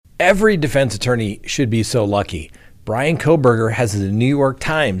Every defense attorney should be so lucky. Bryan Kohberger has the New York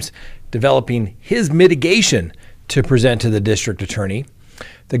Times developing his mitigation to present to the district attorney.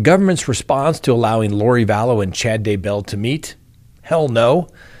 The government's response to allowing Lori Vallow and Chad Daybell to meet? Hell no.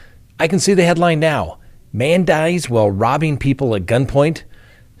 I can see the headline now. Man dies while robbing people at gunpoint.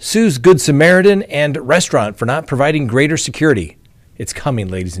 Sues Good Samaritan and restaurant for not providing greater security. It's coming,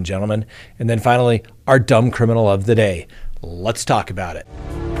 ladies and gentlemen. And then finally, our dumb criminal of the day. Let's talk about it.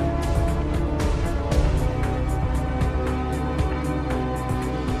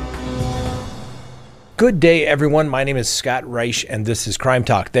 Good day, everyone. My name is Scott Reich, and this is Crime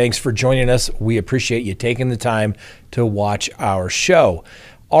Talk. Thanks for joining us. We appreciate you taking the time to watch our show.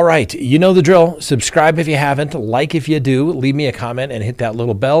 All right, you know the drill. Subscribe if you haven't, like if you do, leave me a comment and hit that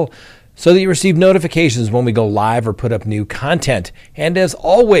little bell so that you receive notifications when we go live or put up new content. And as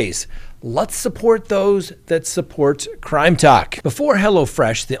always, let's support those that support Crime Talk. Before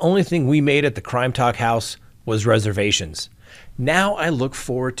HelloFresh, the only thing we made at the Crime Talk house was reservations. Now I look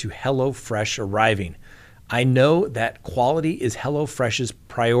forward to HelloFresh arriving. I know that quality is HelloFresh's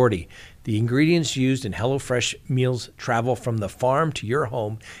priority. The ingredients used in HelloFresh meals travel from the farm to your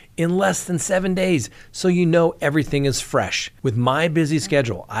home in less than 7 days, so you know everything is fresh. With my busy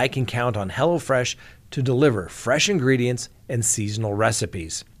schedule, I can count on HelloFresh to deliver fresh ingredients and seasonal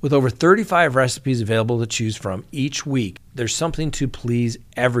recipes. With over 35 recipes available to choose from each week, there's something to please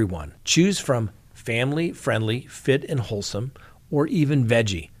everyone. Choose from family-friendly, fit and wholesome, or even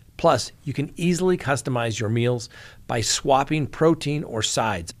veggie. Plus, you can easily customize your meals by swapping protein or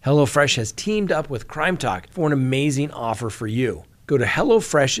sides. HelloFresh has teamed up with Crime Talk for an amazing offer for you. Go to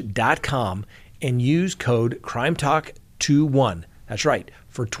HelloFresh.com and use code CrimeTalk21. That's right,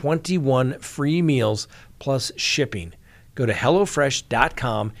 for 21 free meals plus shipping. Go to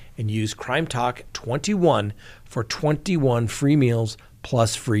HelloFresh.com and use CrimeTalk21 for 21 free meals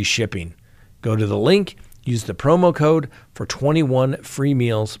plus free shipping. Go to the link. Use the promo code for 21 free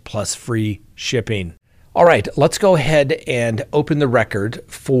meals plus free shipping. All right, let's go ahead and open the record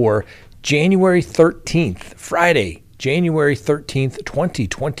for January 13th, Friday, January 13th,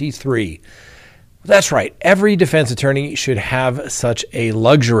 2023. That's right. Every defense attorney should have such a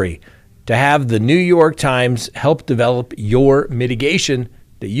luxury to have the New York Times help develop your mitigation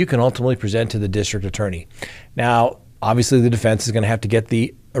that you can ultimately present to the district attorney. Now, obviously, the defense is going to have to get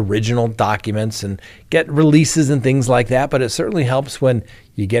the original documents and get releases and things like that, but it certainly helps when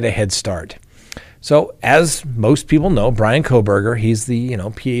you get a head start. So as most people know, Bryan Kohberger, he's the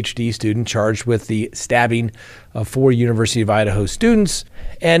PhD student charged with the stabbing of 4 University of Idaho students,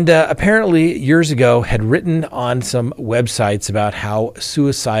 and apparently years ago had written on some websites about how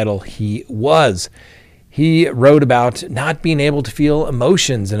suicidal he was. He wrote about not being able to feel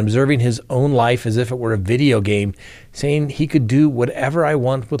emotions and observing his own life as if it were a video game, saying he could do whatever I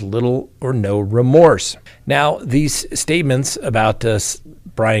want with little or no remorse. Now, these statements about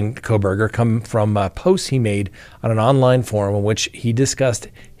Bryan Kohberger come from posts he made on an online forum in which he discussed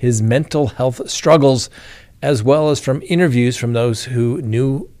his mental health struggles, as well as from interviews from those who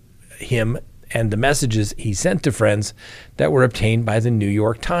knew him and the messages he sent to friends that were obtained by the New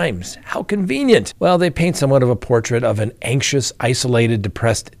York Times. How convenient. Well, they paint somewhat of a portrait of an anxious, isolated,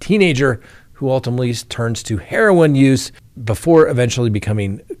 depressed teenager who ultimately turns to heroin use before eventually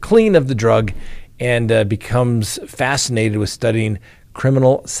becoming clean of the drug and becomes fascinated with studying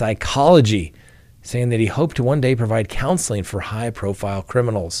criminal psychology, saying that he hoped to one day provide counseling for high-profile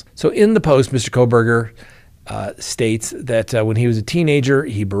criminals. So in the post, Mr. Kohberger states that when he was a teenager,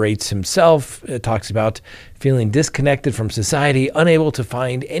 he berates himself, talks about feeling disconnected from society, unable to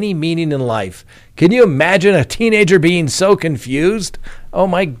find any meaning in life. Can you imagine a teenager being so confused? Oh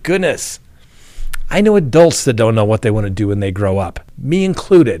my goodness. I know adults that don't know what they want to do when they grow up, me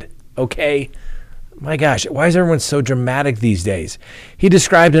included, okay? My gosh, why is everyone so dramatic these days? He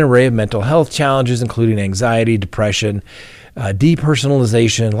described an array of mental health challenges, including anxiety, depression,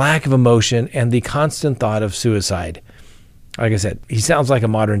 depersonalization, lack of emotion, and the constant thought of suicide. Like I said, he sounds like a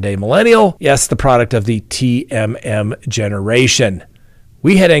modern-day millennial. Yes, the product of the TMM generation.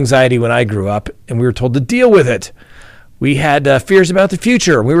 We had anxiety when I grew up, and we were told to deal with it. We had fears about the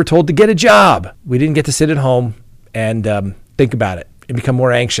future, and we were told to get a job. We didn't get to sit at home and think about it and become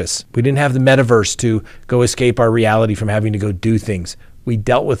more anxious. We didn't have the metaverse to go escape our reality from having to go do things. We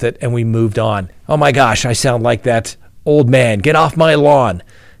dealt with it, and we moved on. Oh my gosh, I sound like that old man. Get off my lawn.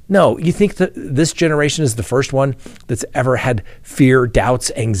 No, you think that this generation is the first one that's ever had fear,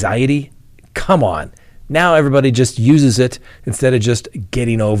 doubts, anxiety? Come on. Now everybody just uses it instead of just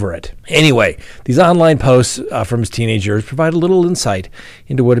getting over it. Anyway, these online posts from his teenage years provide a little insight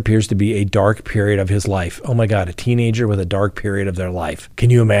into what appears to be a dark period of his life. Oh my God, a teenager with a dark period of their life. Can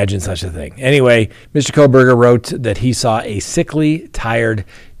you imagine such a thing? Anyway, Mr. Kohberger wrote that he saw a sickly, tired,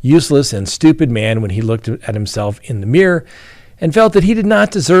 useless, and stupid man when he looked at himself in the mirror and felt that he did not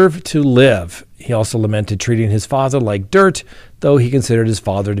deserve to live. He also lamented treating his father like dirt, though he considered his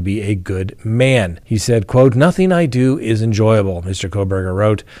father to be a good man. He said, quote, "Nothing I do is enjoyable," Mr. Kohberger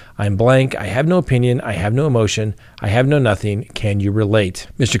wrote. "I'm blank. I have no opinion. I have no emotion. I have no nothing. Can you relate?"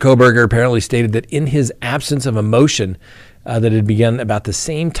 Mr. Kohberger apparently stated that in his absence of emotion, that had begun about the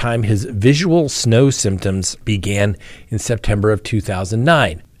same time his visual snow symptoms began in September of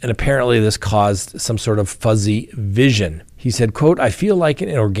 2009. And apparently this caused some sort of fuzzy vision. He said, quote, "I feel like an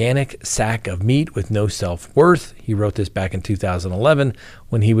organic sack of meat with no self-worth." He wrote this back in 2011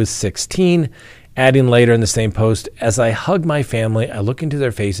 when he was 16, adding later in the same post, "As I hug my family, I look into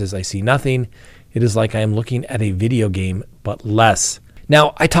their faces, I see nothing. It is like I am looking at a video game, but less."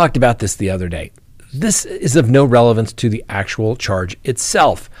 Now, I talked about this the other day. This is of no relevance to the actual charge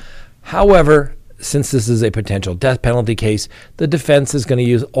itself. However, since this is a potential death penalty case, the defense is going to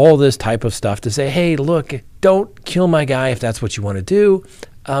use all this type of stuff to say, hey, look, don't kill my guy if that's what you want to do.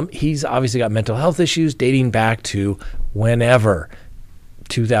 He's obviously got mental health issues dating back to whenever,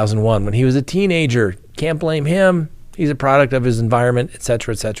 2001, when he was a teenager. Can't blame him. He's a product of his environment, et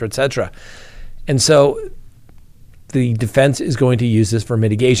cetera, et cetera, et cetera. And so the defense is going to use this for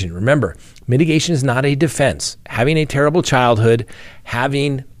mitigation. Remember, mitigation is not a defense. Having a terrible childhood,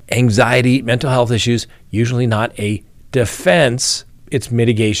 having anxiety, mental health issues, usually not a defense. It's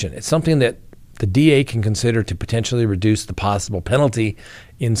mitigation. It's something that the DA can consider to potentially reduce the possible penalty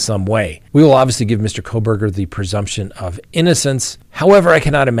in some way. We will obviously give Mr. Kohberger the presumption of innocence. However, I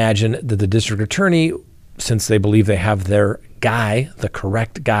cannot imagine that the district attorney, since they believe they have their guy, the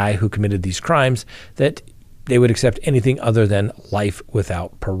correct guy who committed these crimes, that they would accept anything other than life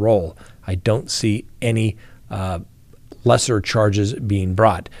without parole. I don't see any lesser charges being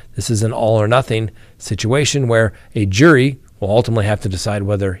brought. This is an all or nothing situation where a jury will ultimately have to decide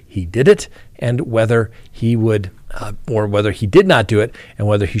whether he did it and whether he would, or whether he did not do it and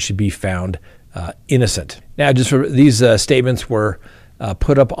whether he should be found innocent. Now, just for these statements were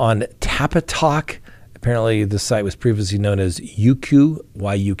put up on Tapatalk. Apparently, the site was previously known as Yuku,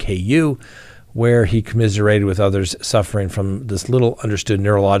 Y-U-K-U, where he commiserated with others suffering from this little understood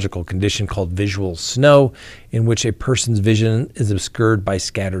neurological condition called visual snow, in which a person's vision is obscured by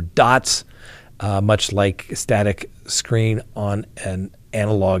scattered dots, much like a static screen on an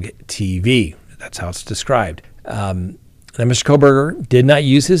analog TV. That's how it's described. Now, Mr. Kohberger did not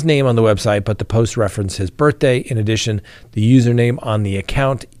use his name on the website, but the post referenced his birthday. In addition, the username on the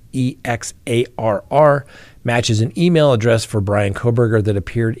account, EXARR, matches an email address for Brian Kohberger that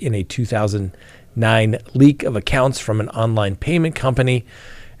appeared in a 2009 leak of accounts from an online payment company.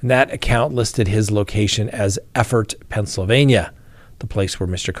 And that account listed his location as Effort, Pennsylvania, the place where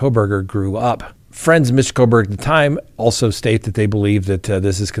Mr. Kohberger grew up. Friends of Mr. Kohberger at the time also state that they believe that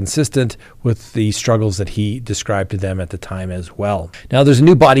this is consistent with the struggles that he described to them at the time as well. Now, there's a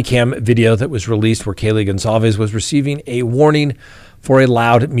new body cam video that was released where Kaylee Goncalves was receiving a warning for a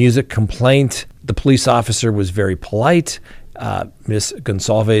loud music complaint. The police officer was very polite. Miss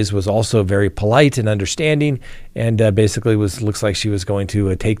Goncalves was also very polite and understanding, and basically looks like she was going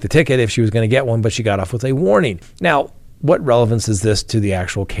to take the ticket if she was going to get one, but she got off with a warning. Now, what relevance is this to the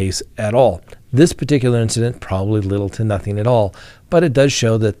actual case at all? This particular incident, probably little to nothing at all, but it does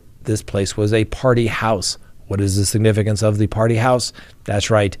show that this place was a party house. What is the significance of the party house?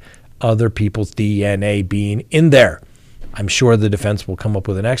 That's right, other people's DNA being in there. I'm sure the defense will come up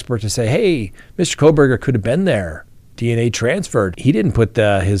with an expert to say, hey, Mr. Kohberger could have been there. DNA transferred. He didn't put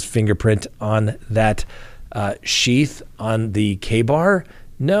his fingerprint on that sheath on the K-bar.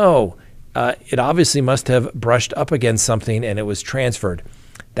 No, it obviously must have brushed up against something and it was transferred.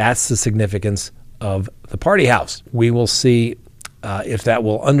 That's the significance of the party house. We will see if that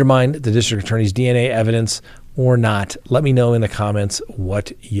will undermine the district attorney's DNA evidence or not. Let me know in the comments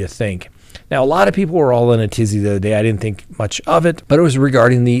what you think. Now, a lot of people were all in a tizzy the other day. I didn't think much of it, but it was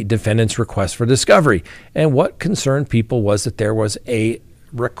regarding the defendant's request for discovery. And what concerned people was that there was a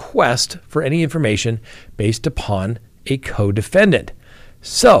request for any information based upon a co-defendant.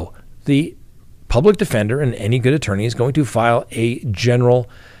 So the public defender and any good attorney is going to file a general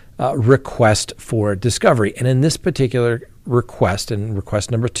request for discovery. And in this particular request, and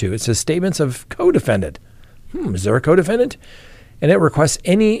request number 2, it says statements of co-defendant. Is there a co-defendant? And it requests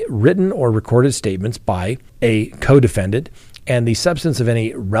any written or recorded statements by a co-defendant and the substance of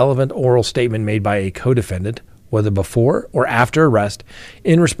any relevant oral statement made by a co-defendant, whether before or after arrest,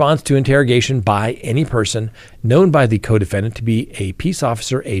 in response to interrogation by any person known by the co-defendant to be a peace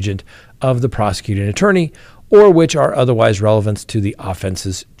officer agent of the prosecuting attorney, or which are otherwise relevant to the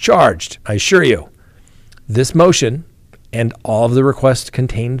offenses charged. I assure you, this motion and all of the requests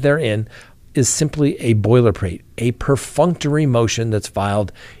contained therein is simply a boilerplate, a perfunctory motion that's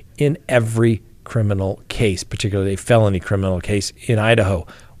filed in every criminal case, particularly a felony criminal case in Idaho.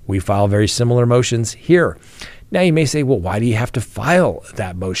 We file very similar motions here. Now you may say, well, why do you have to file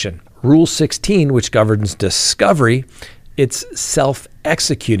that motion? Rule 16, which governs discovery, it's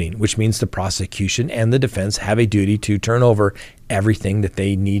self-executing, which means the prosecution and the defense have a duty to turn over everything that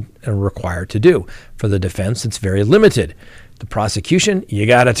they need and require to do. For the defense, it's very limited. The prosecution, you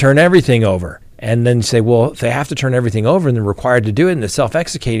got to turn everything over. And then say, well, if they have to turn everything over and they're required to do it and they're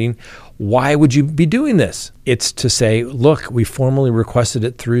self-executing, why would you be doing this? It's to say, look, we formally requested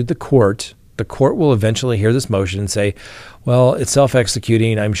it through the court. The court will eventually hear this motion and say, well, it's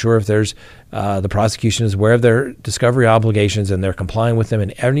self-executing. I'm sure if there's the prosecution is aware of their discovery obligations and they're complying with them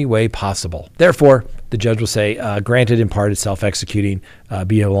in any way possible. Therefore, the judge will say, granted, in part, it's self-executing,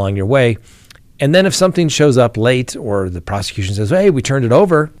 be along your way. And then if something shows up late or the prosecution says, hey, we turned it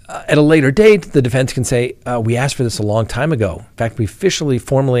over, at a later date, the defense can say, we asked for this a long time ago. In fact, we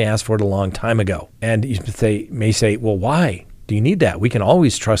formally asked for it a long time ago. And you may say, well, why do you need that? We can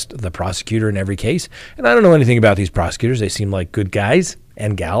always trust the prosecutor in every case. And I don't know anything about these prosecutors. They seem like good guys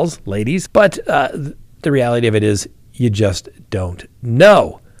and gals, ladies. But the reality of it is you just don't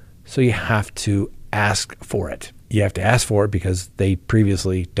know. So you have to ask for it. You have to ask for it because they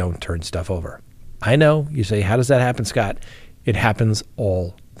previously don't turn stuff over. I know. You say, how does that happen, Scott? It happens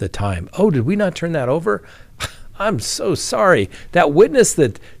all the time. Oh, did we not turn that over? I'm so sorry. That witness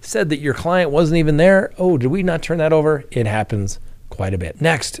that said that your client wasn't even there, oh, did we not turn that over? It happens quite a bit.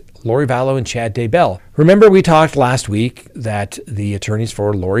 Next, Lori Vallow and Chad Daybell. Remember we talked last week that the attorneys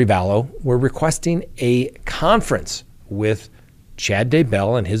for Lori Vallow were requesting a conference with Chad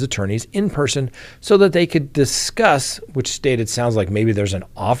Daybell and his attorneys in person so that they could discuss, which stated sounds like maybe there's an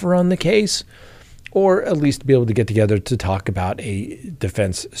offer on the case, or at least be able to get together to talk about a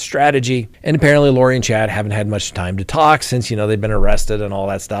defense strategy. And apparently Lori and Chad haven't had much time to talk since, they've been arrested and all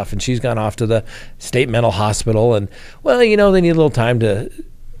that stuff. And she's gone off to the state mental hospital and, well, they need a little time to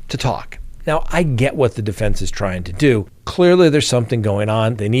talk. Now, I get what the defense is trying to do. Clearly, there's something going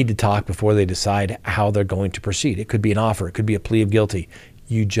on. They need to talk before they decide how they're going to proceed. It could be an offer. It could be a plea of guilty.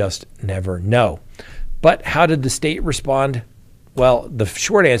 You just never know. But how did the state respond? Well, the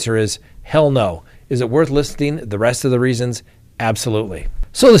short answer is hell no. Is it worth listing the rest of the reasons? Absolutely.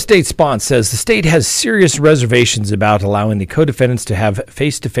 So the state sponsor says the state has serious reservations about allowing the co-defendants to have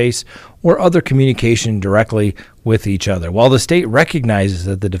face-to-face or other communication directly with each other. While the state recognizes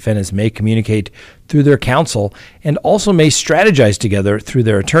that the defendants may communicate through their counsel and also may strategize together through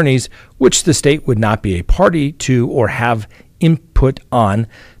their attorneys, which the state would not be a party to or have input on,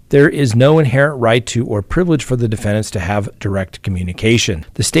 there is no inherent right to or privilege for the defendants to have direct communication.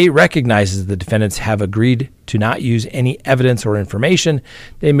 The state recognizes the defendants have agreed to not use any evidence or information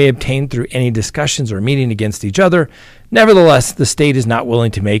they may obtain through any discussions or meeting against each other. Nevertheless, the state is not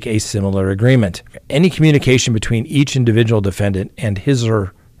willing to make a similar agreement. Any communication between each individual defendant and his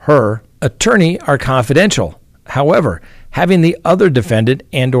or her attorney are confidential. However, having the other defendant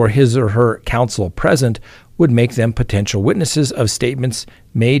and or his or her counsel present would make them potential witnesses of statements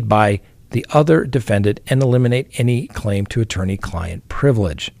made by the other defendant and eliminate any claim to attorney-client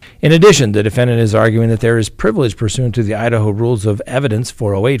privilege. In addition, the defendant is arguing that there is privilege pursuant to the Idaho Rules of Evidence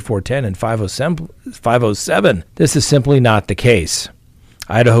 408, 410, and 507. This is simply not the case.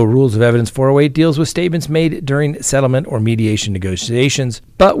 Idaho Rules of Evidence 408 deals with statements made during settlement or mediation negotiations,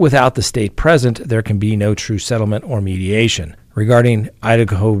 but without the state present, there can be no true settlement or mediation. Regarding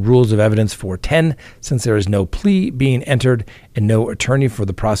Idaho Rules of Evidence 410, since there is no plea being entered and no attorney for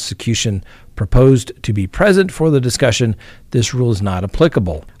the prosecution proposed to be present for the discussion, this rule is not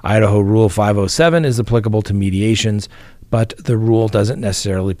applicable. Idaho Rule 507 is applicable to mediations, but the rule doesn't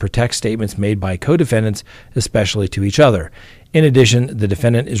necessarily protect statements made by co-defendants, especially to each other. In addition, the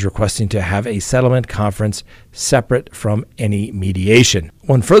defendant is requesting to have a settlement conference separate from any mediation.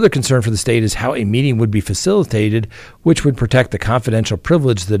 One further concern for the state is how a meeting would be facilitated, which would protect the confidential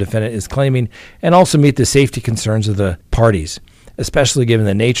privilege the defendant is claiming and also meet the safety concerns of the parties, especially given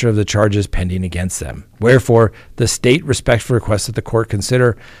the nature of the charges pending against them. Wherefore, the state respectfully requests that the court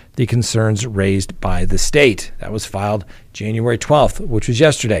consider the concerns raised by the state. That was filed January 12th, which was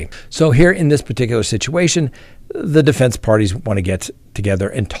yesterday. So here in this particular situation, the defense parties want to get together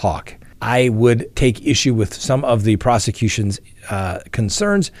and talk. I would take issue with some of the prosecution's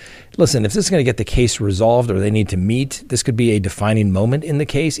concerns. Listen, if this is going to get the case resolved or they need to meet, this could be a defining moment in the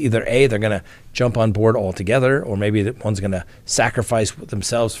case. Either A, they're going to jump on board altogether, or maybe one's going to sacrifice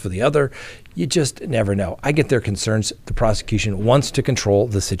themselves for the other. You just never know. I get their concerns. The prosecution wants to control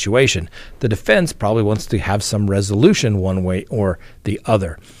the situation. The defense probably wants to have some resolution one way or the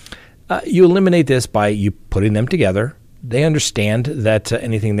other. You eliminate this by you putting them together. They understand that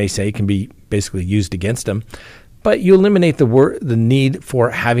anything they say can be basically used against them, but you eliminate the need for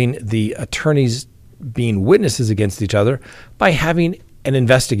having the attorneys being witnesses against each other by having an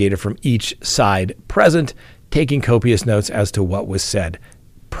investigator from each side present, taking copious notes as to what was said.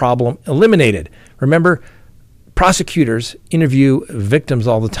 Problem eliminated. Remember, prosecutors interview victims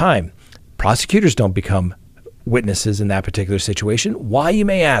all the time. Prosecutors don't become witnesses in that particular situation. Why, you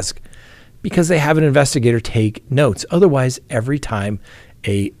may ask? Because they have an investigator take notes. Otherwise, every time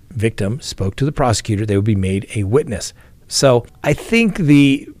a victim spoke to the prosecutor, they would be made a witness. So I think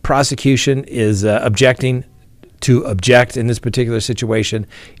the prosecution is objecting to object in this particular situation.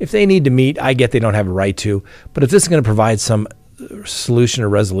 If they need to meet, I get they don't have a right to. But if this is going to provide some solution or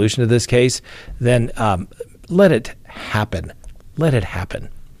resolution to this case, then let it happen. Let it happen.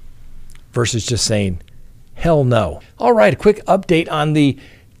 Versus just saying, hell no. All right, a quick update on the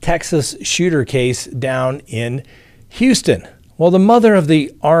Texas shooter case down in Houston. Well, the mother of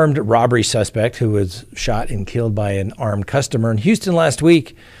the armed robbery suspect who was shot and killed by an armed customer in Houston last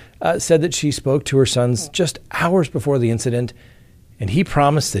week said that she spoke to her sons just hours before the incident, and he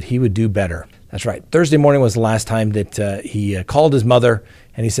promised that he would do better. That's right. Thursday morning was the last time that he called his mother,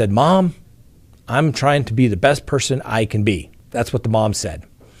 and he said, "Mom, I'm trying to be the best person I can be." That's what the mom said.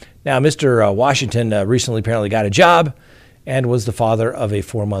 Now, Mr. Washington recently apparently got a job and was the father of a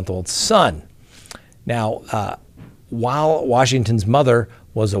 4-month-old son. Now, while Washington's mother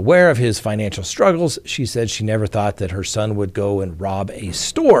was aware of his financial struggles, she said she never thought that her son would go and rob a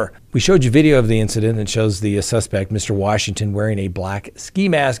store. We showed you video of the incident that shows the suspect, Mr. Washington, wearing a black ski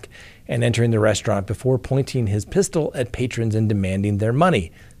mask and entering the restaurant before pointing his pistol at patrons and demanding their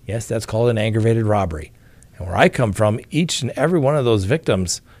money. Yes, that's called an aggravated robbery. And where I come from, each and every one of those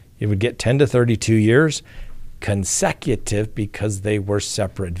victims, it would get 10 to 32 years consecutive because they were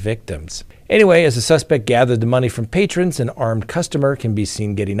separate victims. Anyway, as the suspect gathered the money from patrons, an armed customer can be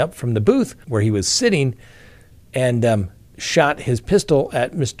seen getting up from the booth where he was sitting and shot his pistol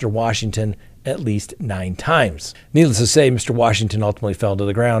at Mr. Washington at least 9 times. Needless to say, Mr. Washington ultimately fell to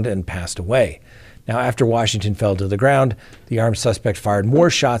the ground and passed away. Now, after Washington fell to the ground, the armed suspect fired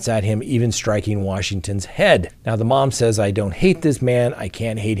more shots at him, even striking Washington's head. Now, the mom says, "I don't hate this man. I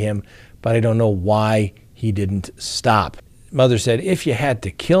can't hate him, but I don't know why he didn't stop." Mother said, "If you had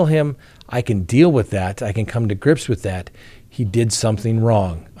to kill him, I can deal with that. I can come to grips with that. He did something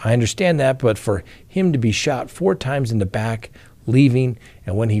wrong. I understand that, but for him to be shot 4 times in the back, leaving,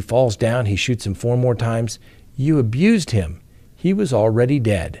 and when he falls down, he shoots him 4 more times, you abused him. He was already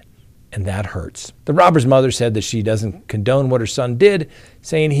dead, and that hurts." The robber's mother said that she doesn't condone what her son did,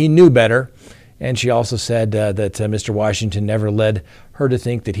 saying he knew better. And she also said that Mr. Washington never led her to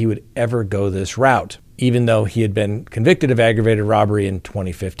think that he would ever go this route, even though he had been convicted of aggravated robbery in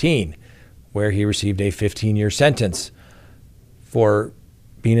 2015, where he received a 15-year sentence for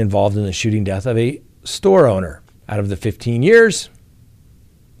being involved in the shooting death of a store owner. Out of the 15 years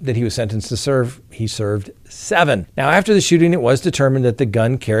that he was sentenced to serve, he served 7. Now, after the shooting, it was determined that the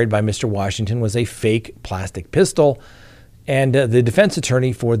gun carried by Mr. Washington was a fake plastic pistol, and the defense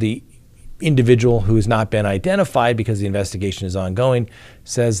attorney for the individual who has not been identified because the investigation is ongoing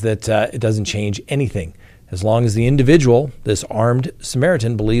says that it doesn't change anything. As long as the individual, this armed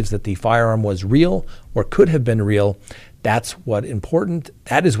Samaritan, believes that the firearm was real or could have been real, that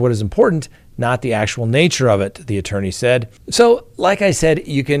is what is important, not the actual nature of it, the attorney said. So, like I said,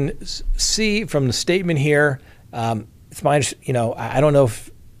 you can see from the statement here, it's my, I don't know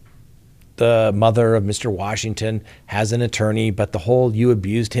if the mother of Mr. Washington has an attorney, but the whole "you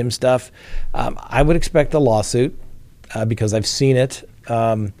abused him" stuff, I would expect a lawsuit because I've seen it.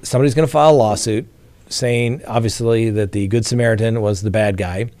 Somebody's going to file a lawsuit saying, obviously, that the Good Samaritan was the bad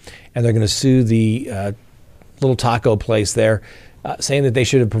guy, and they're going to sue the little taco place there, saying that they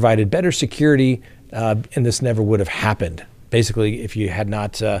should have provided better security, and this never would have happened. Basically, if you had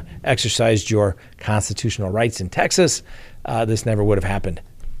not exercised your constitutional rights in Texas, this never would have happened.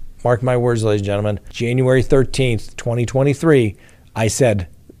 Mark my words, ladies and gentlemen, January 13th, 2023, I said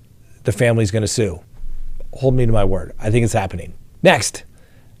the family's going to sue. Hold me to my word. I think it's happening. Next,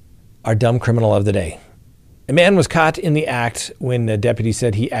 our dumb criminal of the day. A man was caught in the act when a deputy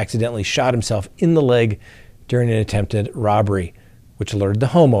said he accidentally shot himself in the leg during an attempted robbery, which alerted the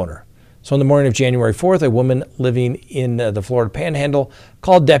homeowner. So on the morning of January 4th, a woman living in the Florida Panhandle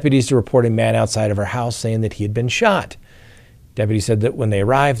called deputies to report a man outside of her house saying that he had been shot. Deputies said that when they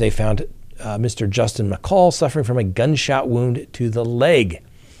arrived, they found Mr. Justin McCall suffering from a gunshot wound to the leg.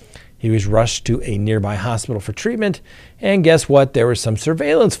 He was rushed to a nearby hospital for treatment, and guess what? There was some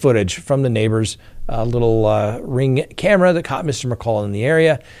surveillance footage from the neighbor's little Ring camera that caught Mr. McCall in the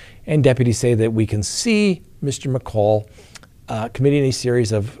area, and deputies say that we can see Mr. McCall committing a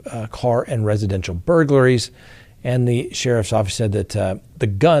series of car and residential burglaries, and the sheriff's office said that the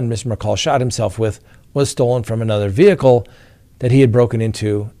gun Mr. McCall shot himself with was stolen from another vehicle that he had broken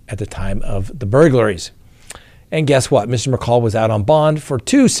into at the time of the burglaries. And guess what? Mr. McCall was out on bond for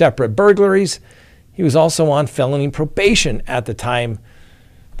 2 separate burglaries. He was also on felony probation at the time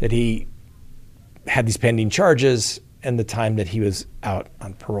that he had these pending charges and the time that he was out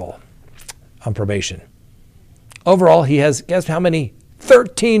on probation. Overall, he has, guess how many?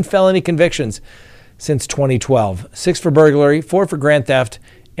 13 felony convictions since 2012. 6 for burglary, 4 for grand theft,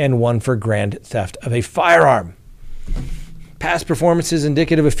 and 1 for grand theft of a firearm. Past performance is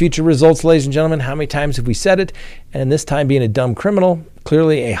indicative of future results, ladies and gentlemen. How many times have we said it? And this time being a dumb criminal,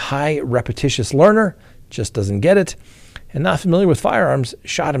 clearly a high repetitious learner, just doesn't get it, and not familiar with firearms,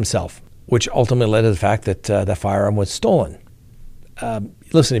 shot himself, which ultimately led to the fact that that firearm was stolen.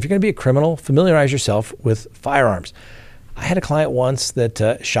 Listen, if you're going to be a criminal, familiarize yourself with firearms. I had a client once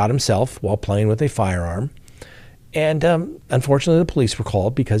that shot himself while playing with a firearm, and unfortunately the police were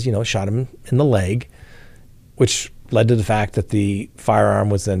called because, shot him in the leg, which led to the fact that the firearm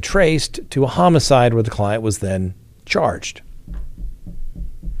was then traced to a homicide where the client was then charged.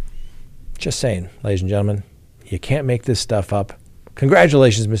 Just saying, ladies and gentlemen, you can't make this stuff up.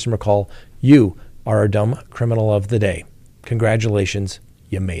 Congratulations, Mr. McCall. You are our dumb criminal of the day. Congratulations,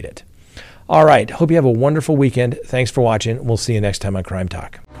 you made it. All right, hope you have a wonderful weekend. Thanks for watching. We'll see you next time on Crime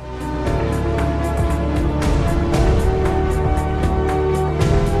Talk.